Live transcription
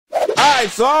right,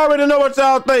 so I already know what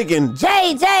y'all thinking.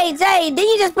 Jay, didn't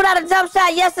you just put out a jump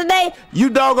shot yesterday? You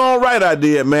doggone right I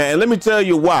did, man. And let me tell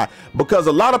you why. Because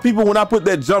a lot of people, when I put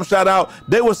that jump shot out,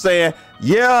 they were saying,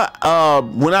 yeah,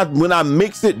 when I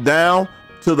mix it down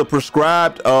to the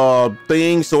prescribed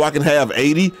thing so I can have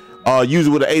 80, use it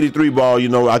with an 83 ball, you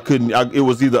know, it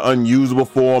was either unusable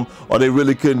for them, or they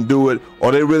really couldn't do it,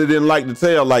 or they really didn't like the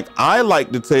tail. Like, I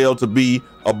like the tail to be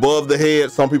above the head.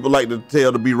 Some people like the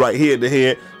tail to be right here at the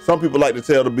head. Some people like the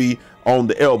tail to be on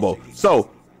the elbow.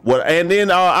 So what? And then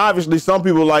obviously some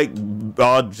people like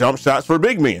jump shots for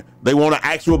big men. They want an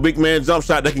actual big man jump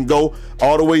shot that can go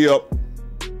all the way up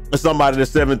to somebody that's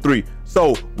 7'3".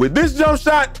 So with this jump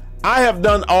shot, I have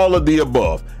done all of the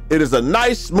above. It is a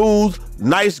nice, smooth,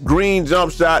 nice green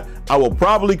jump shot. I will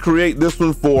probably create this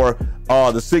one for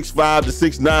the 6'5" to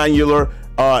 6'9"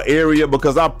 area,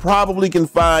 because I probably can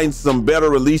find some better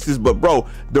releases. But bro,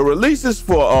 the releases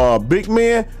for big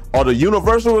men, or the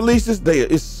universal releases,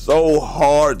 it's so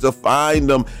hard to find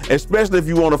them, especially if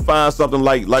you want to find something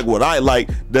like what I like,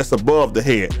 that's above the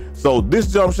head. So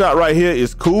this jump shot right here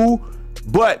is cool,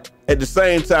 but at the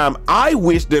same time, I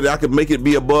wish that I could make it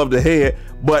be above the head,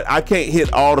 but I can't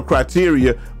hit all the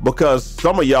criteria because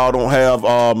some of y'all don't have,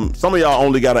 some of y'all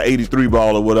only got an 83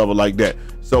 ball or whatever like that.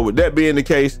 So with that being the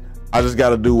case, I just got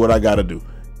to do what I got to do.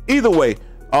 Either way,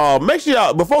 make sure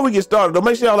y'all, before we get started though,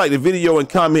 make sure y'all like the video and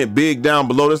comment big down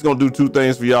below. That's gonna do two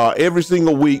things for y'all. Every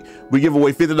single week we give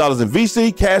away $50 in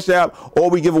VC, Cash App, or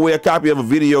we give away a copy of a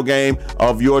video game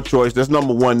of your choice. That's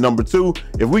number one. Number two,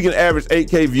 if we can average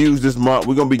 8K views this month,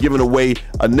 we're gonna be giving away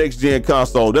a next gen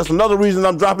console. That's another reason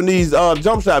I'm dropping these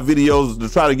jump shot videos, to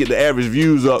try to get the average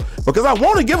views up, because I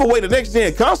want to give away the next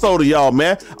gen console to y'all,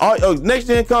 man. Next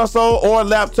gen console or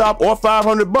laptop or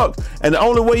 $500. And the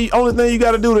only thing you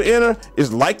got to do to enter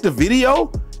is like the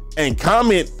video and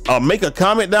comment, make a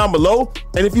comment down below.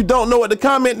 And if you don't know what to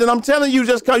comment, then I'm telling you,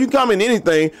 just you comment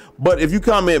anything. But if you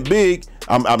comment big,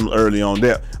 I'm early on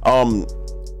that.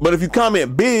 But if you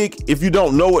comment big, if you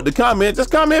don't know what to comment,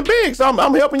 just comment big. So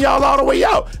I'm helping y'all all the way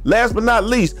out. Last but not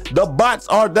least, the bots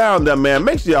are down there, man.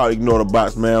 Make sure y'all ignore the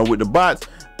bots, man. With the bots,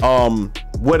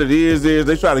 what it is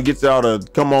they try to get y'all to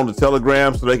come on to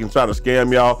Telegram so they can try to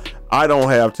scam y'all. I don't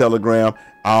have Telegram.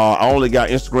 I only got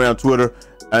Instagram, Twitter,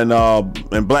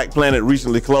 and Black Planet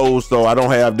recently closed, so I don't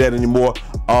have that anymore.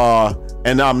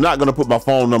 And I'm not gonna put my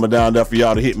phone number down there for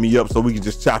y'all to hit me up so we can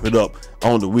just chop it up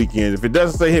on the weekend. If it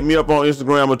doesn't say hit me up on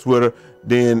Instagram or Twitter,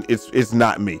 then it's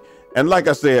not me. And like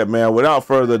I said, man, without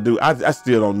further ado, I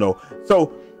still don't know.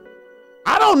 So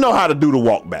I don't know how to do the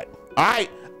walk back. All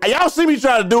right. Y'all see me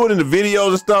try to do it in the videos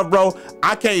and stuff, bro.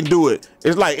 I can't do it.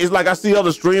 It's like I see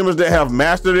other streamers that have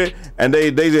mastered it, and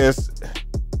then they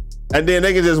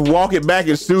can just walk it back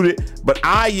and shoot it. But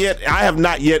I have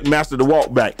not yet mastered the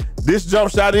walk back. This jump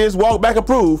shot is walk back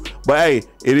approved, but hey,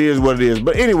 it is what it is.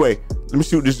 But anyway, let me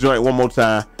shoot this joint one more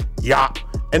time. Yop.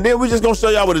 And then we're just gonna show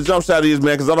y'all what the jump shot is,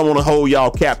 man, because I don't want to hold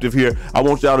y'all captive here. I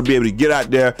want y'all to be able to get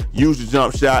out there, use the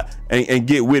jump shot, and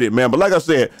get with it, man. But like I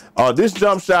said, this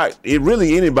jump shot,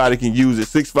 anybody can use it.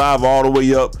 6'5" all the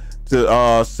way up to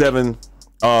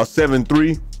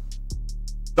 7'3".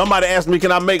 Somebody asked me,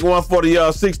 can I make one for the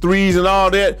 6'3s and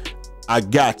all that? I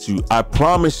got you. I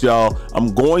promise y'all,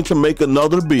 I'm going to make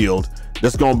another build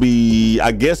that's gonna be,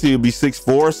 I guess it'll be 6'4"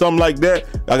 or something like that.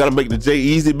 I gotta make the J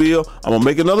Easy build. I'm gonna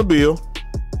make another build.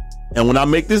 And when I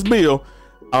make this build,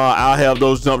 I'll have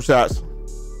those jump shots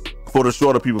for the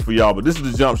shorter people for y'all. But this is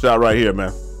the jump shot right here,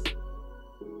 man.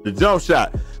 The jump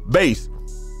shot, base,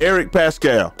 Eric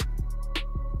Pascal.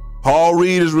 Paul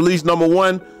Reed is release number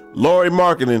 1. Lori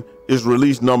Marketing is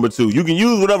release number 2. You can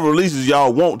use whatever releases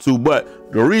y'all want to,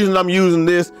 but the reason I'm using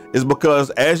this is because,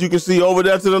 as you can see over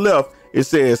there to the left, it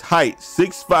says height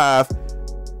 6'5"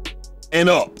 and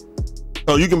up.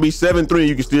 So you can be 7'3",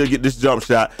 you can still get this jump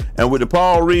shot. And with the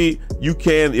Paul Reed, you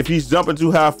can, if he's jumping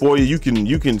too high for you, you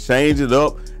can change it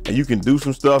up and you can do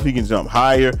some stuff. He can jump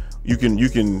higher. You can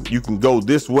go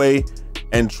this way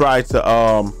and try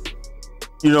to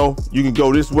you know, you can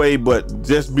go this way, but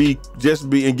just be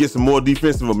and get some more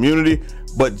defensive immunity.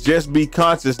 But just be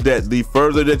conscious that the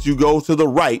further that you go to the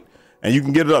right, and you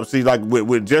can get it up. See, like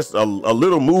with just a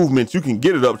little movement, you can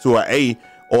get it up to an A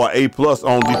or A+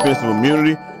 on defensive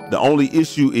immunity. The only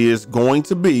issue is going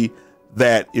to be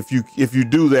that if you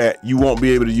do that, you won't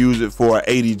be able to use it for an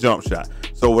 80 jump shot.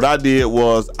 So what I did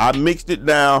was I mixed it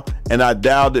down and I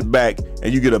dialed it back,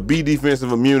 and you get a B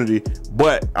defensive immunity.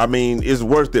 But I mean, it's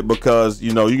worth it because,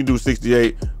 you know, you can do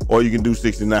 68 or you can do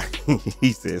 69.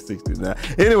 He said 69.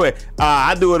 Anyway,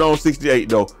 I do it on 68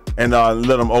 though, and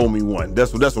let them owe me one.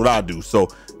 That's what I do. So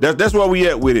that's where we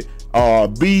at with it.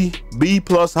 B+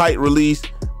 height release.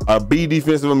 a B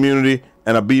defensive immunity,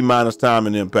 and a B- time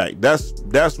and impact.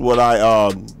 That's what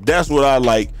I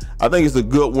like. I think it's a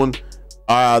good one.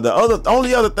 The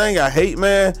only other thing I hate,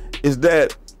 man, is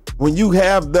that when you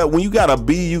got a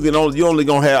B, you only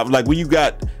gonna have, like, when you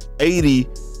got 80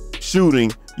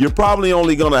 shooting, you're probably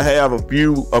only gonna have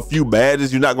a few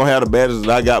badges. You're not gonna have the badges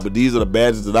that I got, but these are the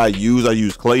badges that I use. I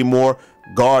use Claymore,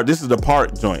 guard. This is the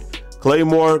park joint.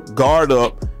 Claymore, guard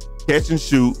up, catch and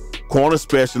shoot, corner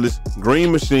specialist,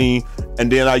 green machine,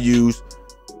 and then I use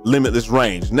limitless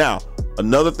range. Now,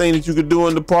 another thing that you could do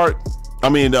in the park,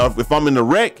 if I'm in the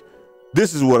rec,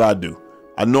 this is what I do.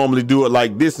 I normally do it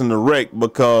like this in the rec,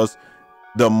 because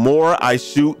the more I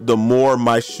shoot, the more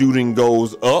my shooting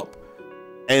goes up.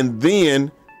 And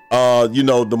then,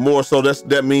 the more, so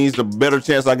that means the better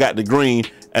chance I got to green.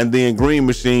 And then green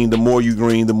machine, the more you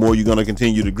green, the more you're going to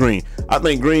continue to green. I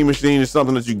think green machine is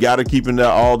something that you got to keep in there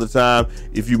all the time.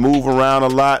 If you move around a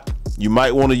lot, you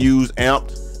might want to use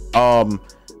amped.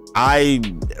 I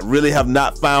really have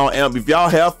not found amp. If y'all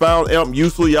have found amp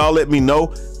useful, y'all let me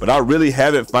know. But I really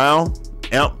haven't found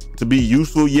amp to be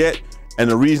useful yet. And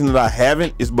the reason that I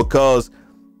haven't is because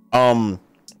I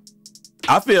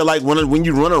feel like when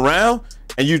you run around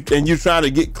and you're trying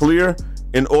to get clear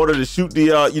in order to shoot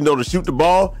to shoot the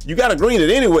ball, you gotta green it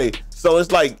anyway. So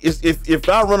it's like, if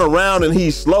I run around and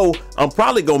he's slow, I'm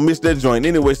probably gonna miss that joint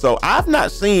anyway. So I've not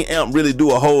seen amp really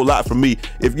do a whole lot for me.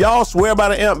 If y'all swear by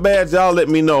the amp badge, y'all let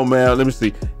me know, man. Let me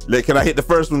see. Can I hit the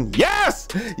first one? Yes,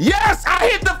 I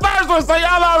hit the first one. So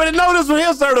y'all already know this one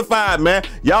here certified, man.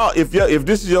 Y'all, if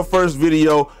this is your first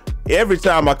video, every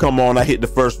time I come on, I hit the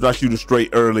first one. I shoot it straight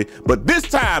early. But this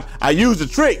time I used a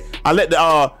trick. I let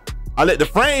the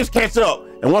frames catch up,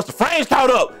 and once the frames caught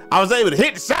up, I was able to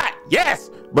hit the shot. Yes.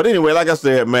 But anyway, like I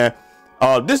said, man,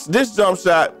 this jump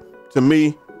shot to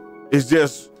me is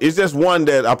just one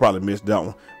that I probably missed that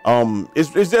one.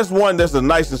 It's just one that's a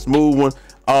nice and smooth one.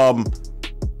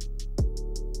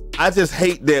 I just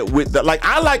hate that with the, like,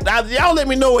 y'all let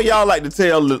me know what y'all like the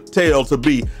tail to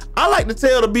be. I like the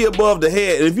tail to be above the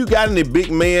head. And if you got any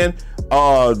big man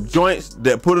joints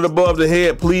that put it above the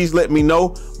head, please let me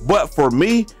know. But for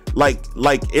me, like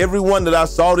everyone that I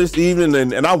saw this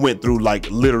evening, and I went through like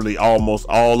literally almost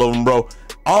all of them, bro.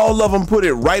 All of them put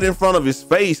it right in front of his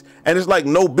face, and it's like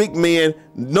no big men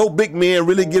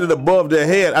really get it above their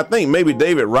head. I think maybe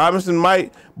David Robinson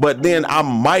might, but then I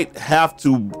might have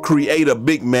to create a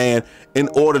big man in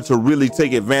order to really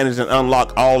take advantage and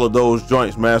unlock all of those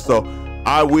joints, man. So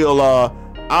I will,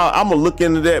 I'm gonna look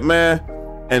into that, man,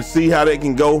 and see how they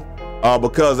can go.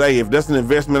 Because hey, if that's an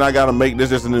investment I gotta make,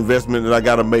 this is an investment that I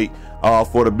gotta make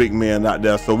for the big man out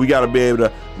there. So we gotta be able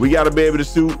to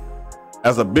shoot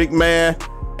as a big man,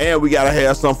 and we gotta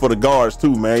have some for the guards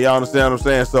too, man. Y'all understand what I'm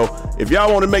saying? So if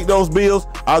y'all want to make those bills,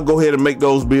 I'll go ahead and make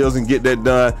those bills and get that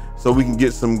done, so we can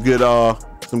get some good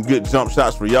jump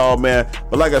shots for y'all, man.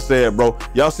 But like I said, bro,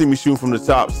 y'all see me shooting from the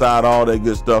top side, all that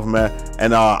good stuff, man.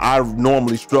 And I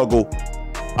normally struggle.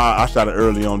 I shot it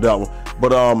early on that one,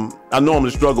 but I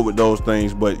normally struggle with those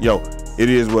things. But yo, it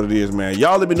is what it is, man.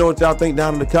 Y'all let me know what y'all think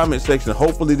down in the comment section.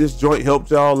 Hopefully this joint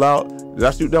helped y'all out. Did I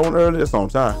shoot that one early? That's on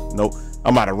time. Nope,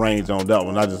 I'm out of range on that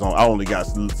one. I only got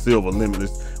silver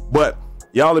limitless. But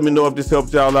y'all let me know if this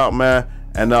helped y'all out, man.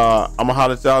 And I'm gonna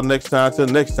holler at y'all next time. Till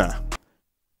next time,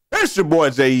 it's your boy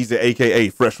Jay Easy, aka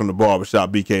Fresh from the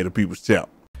Barbershop, BK the People's Champ.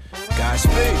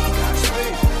 Godspeed.